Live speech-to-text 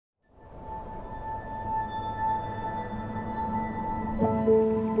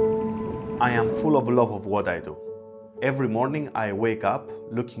I am full of love of what I do. Every morning I wake up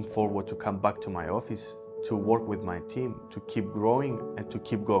looking forward to come back to my office, to work with my team, to keep growing and to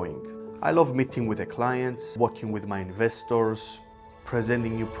keep going. I love meeting with the clients, working with my investors,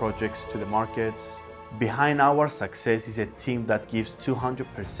 presenting new projects to the market. Behind our success is a team that gives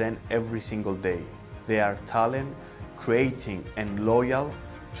 200% every single day. They are talent, creating and loyal,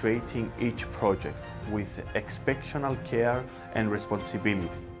 treating each project with exceptional care and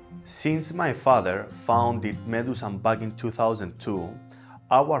responsibility. Since my father founded Medousa back in 2002,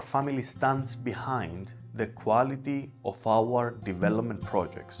 our family stands behind the quality of our development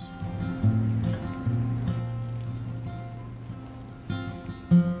projects.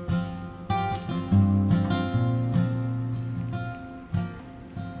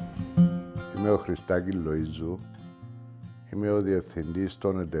 Είμαι ο Χριστάκης Λοΐζου. Είμαι ο διευθυντής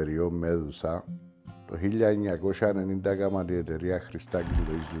των εταιριών Medousa. Το 1990 έκανα την εταιρεία Χριστάκης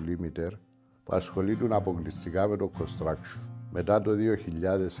Λοΐζου Limited που ασχολείται αποκλειστικά με το construction. Μετά το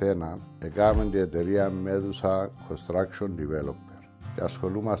 2001 έκαναμε την εταιρεία Medousa Construction Developer και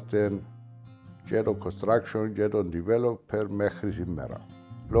ασχολούμαστε και το construction και το developer μέχρι σήμερα.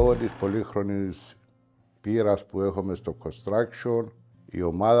 Λόγω της πολύχρονης πείρας που έχουμε στο construction, η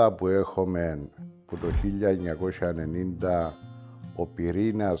ομάδα που έχουμε που το 1990 ο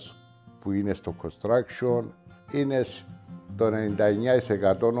πυρήνας που είναι στο construction είναι το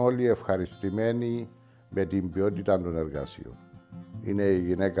 99% όλοι ευχαριστημένοι με την ποιότητα των εργασιών. Είναι η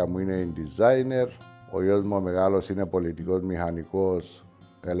γυναίκα μου είναι η designer, ο γιος μου ο μεγάλος είναι πολιτικός μηχανικός,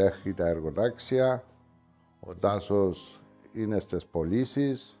 ελέγχει τα εργοτάξια, ο Τάσος είναι στις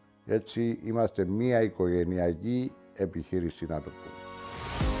πωλήσεις, έτσι είμαστε μία οικογενειακή επιχείρηση να το πούμε.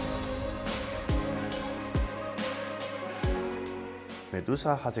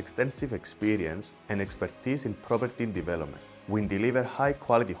 Medousa has extensive experience and expertise in property development. We deliver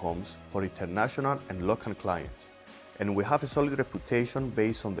high-quality homes for international and local clients, and we have a solid reputation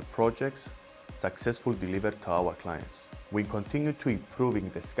based on the projects successfully delivered to our clients. We continue to improving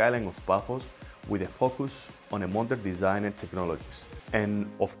the skyline of Paphos with a focus on a modern design and technologies, and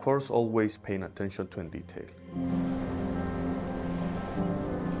of course always paying attention to detail.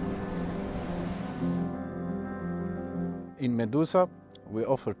 In Medousa, we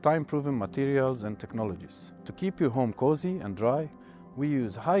offer time-proven materials and technologies. To keep your home cozy and dry, we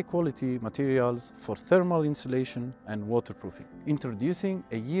use high-quality materials for thermal insulation and waterproofing. Introducing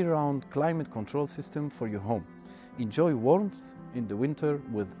a year-round climate control system for your home. Enjoy warmth in the winter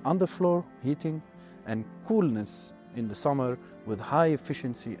with underfloor heating and coolness in the summer with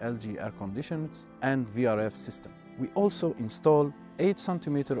high-efficiency LG air conditioners and VRF system. We also install 8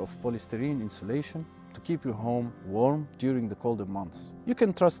 cm of polystyrene insulation to keep your home warm during the colder months. You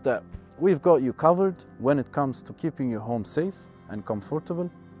can trust that we've got you covered when it comes to keeping your home safe and comfortable.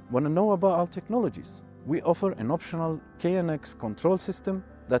 Want to know about our technologies? We offer an optional KNX control system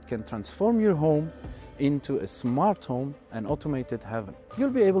that can transform your home into a smart home and automated heaven.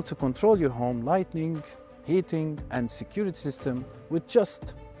 You'll be able to control your home lighting, heating and security system with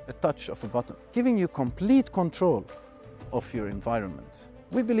just a touch of a button, giving you complete control of your environment.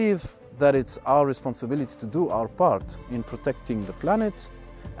 We believe that it's our responsibility to do our part in protecting the planet,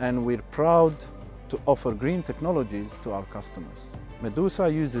 and we're proud to offer green technologies to our customers.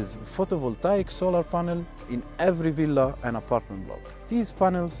 Medousa uses photovoltaic solar panel in every villa and apartment block. These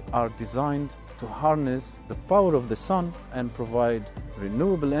panels are designed to harness the power of the sun and provide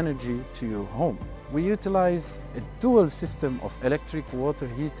renewable energy to your home. We utilize a dual system of electric water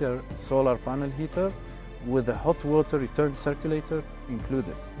heater, solar panel heater, with a hot water return circulator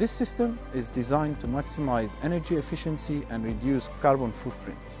included. This system is designed to maximize energy efficiency and reduce carbon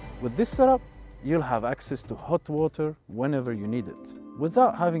footprint. With this setup, you'll have access to hot water whenever you need it,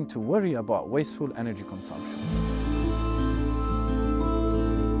 without having to worry about wasteful energy consumption.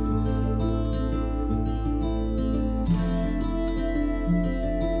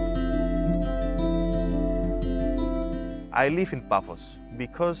 I live in Paphos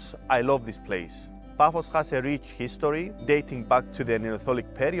because I love this place. Paphos has a rich history dating back to the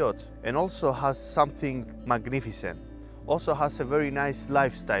Neolithic period and also has something magnificent. Also has a very nice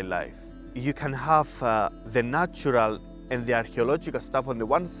lifestyle life. You can have the natural and the archaeological stuff on the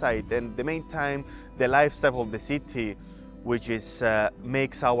one side and the meantime the lifestyle of the city, which is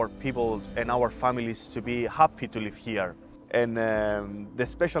makes our people and our families to be happy to live here. And the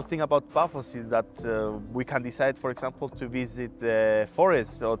special thing about Paphos is that we can decide, for example, to visit the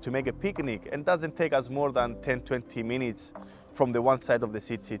forest or to make a picnic, and it doesn't take us more than 10-20 minutes from the one side of the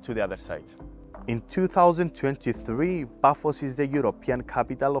city to the other side. In 2023, Paphos is the European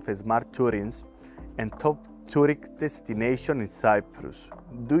capital of smart tourism and top tourist destination in Cyprus.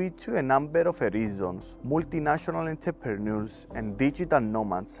 Due to a number of reasons, multinational entrepreneurs and digital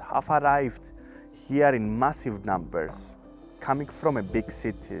nomads have arrived here in massive numbers, coming from big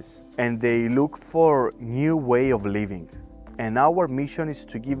cities, and they look for new way of living. And our mission is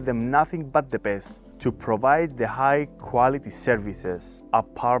to give them nothing but the best, to provide the high quality services,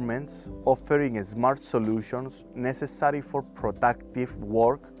 apartments offering smart solutions necessary for productive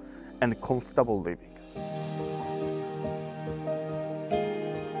work and comfortable living.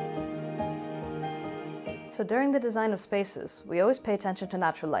 So during the design of spaces, we always pay attention to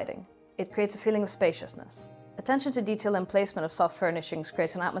natural lighting. It creates a feeling of spaciousness. Attention to detail and placement of soft furnishings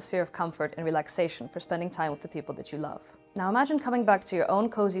creates an atmosphere of comfort and relaxation for spending time with the people that you love. Now imagine coming back to your own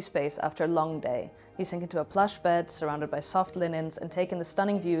cozy space after a long day. You sink into a plush bed surrounded by soft linens and take in the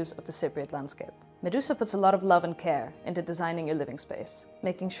stunning views of the Cypriot landscape. Medousa puts a lot of love and care into designing your living space,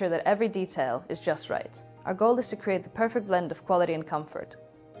 making sure that every detail is just right. Our goal is to create the perfect blend of quality and comfort,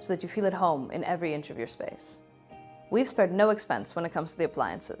 so that you feel at home in every inch of your space. We've spared no expense when it comes to the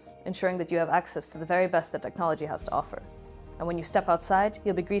appliances, ensuring that you have access to the very best that technology has to offer. And when you step outside,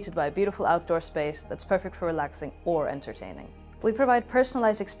 you'll be greeted by a beautiful outdoor space that's perfect for relaxing or entertaining. We provide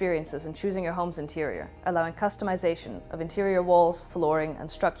personalized experiences in choosing your home's interior, allowing customization of interior walls, flooring,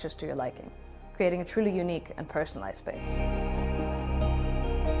 and structures to your liking, creating a truly unique and personalized space.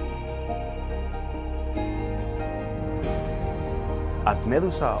 At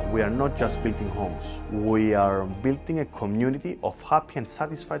Medousa, we are not just building homes, we are building a community of happy and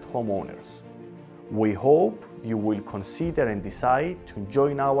satisfied homeowners. We hope you will consider and decide to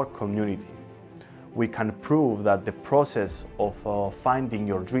join our community. We can prove that the process of finding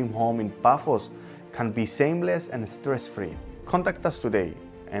your dream home in Paphos can be seamless and stress-free. Contact us today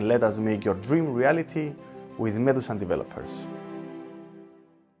and let us make your dream reality with Medousa Developers.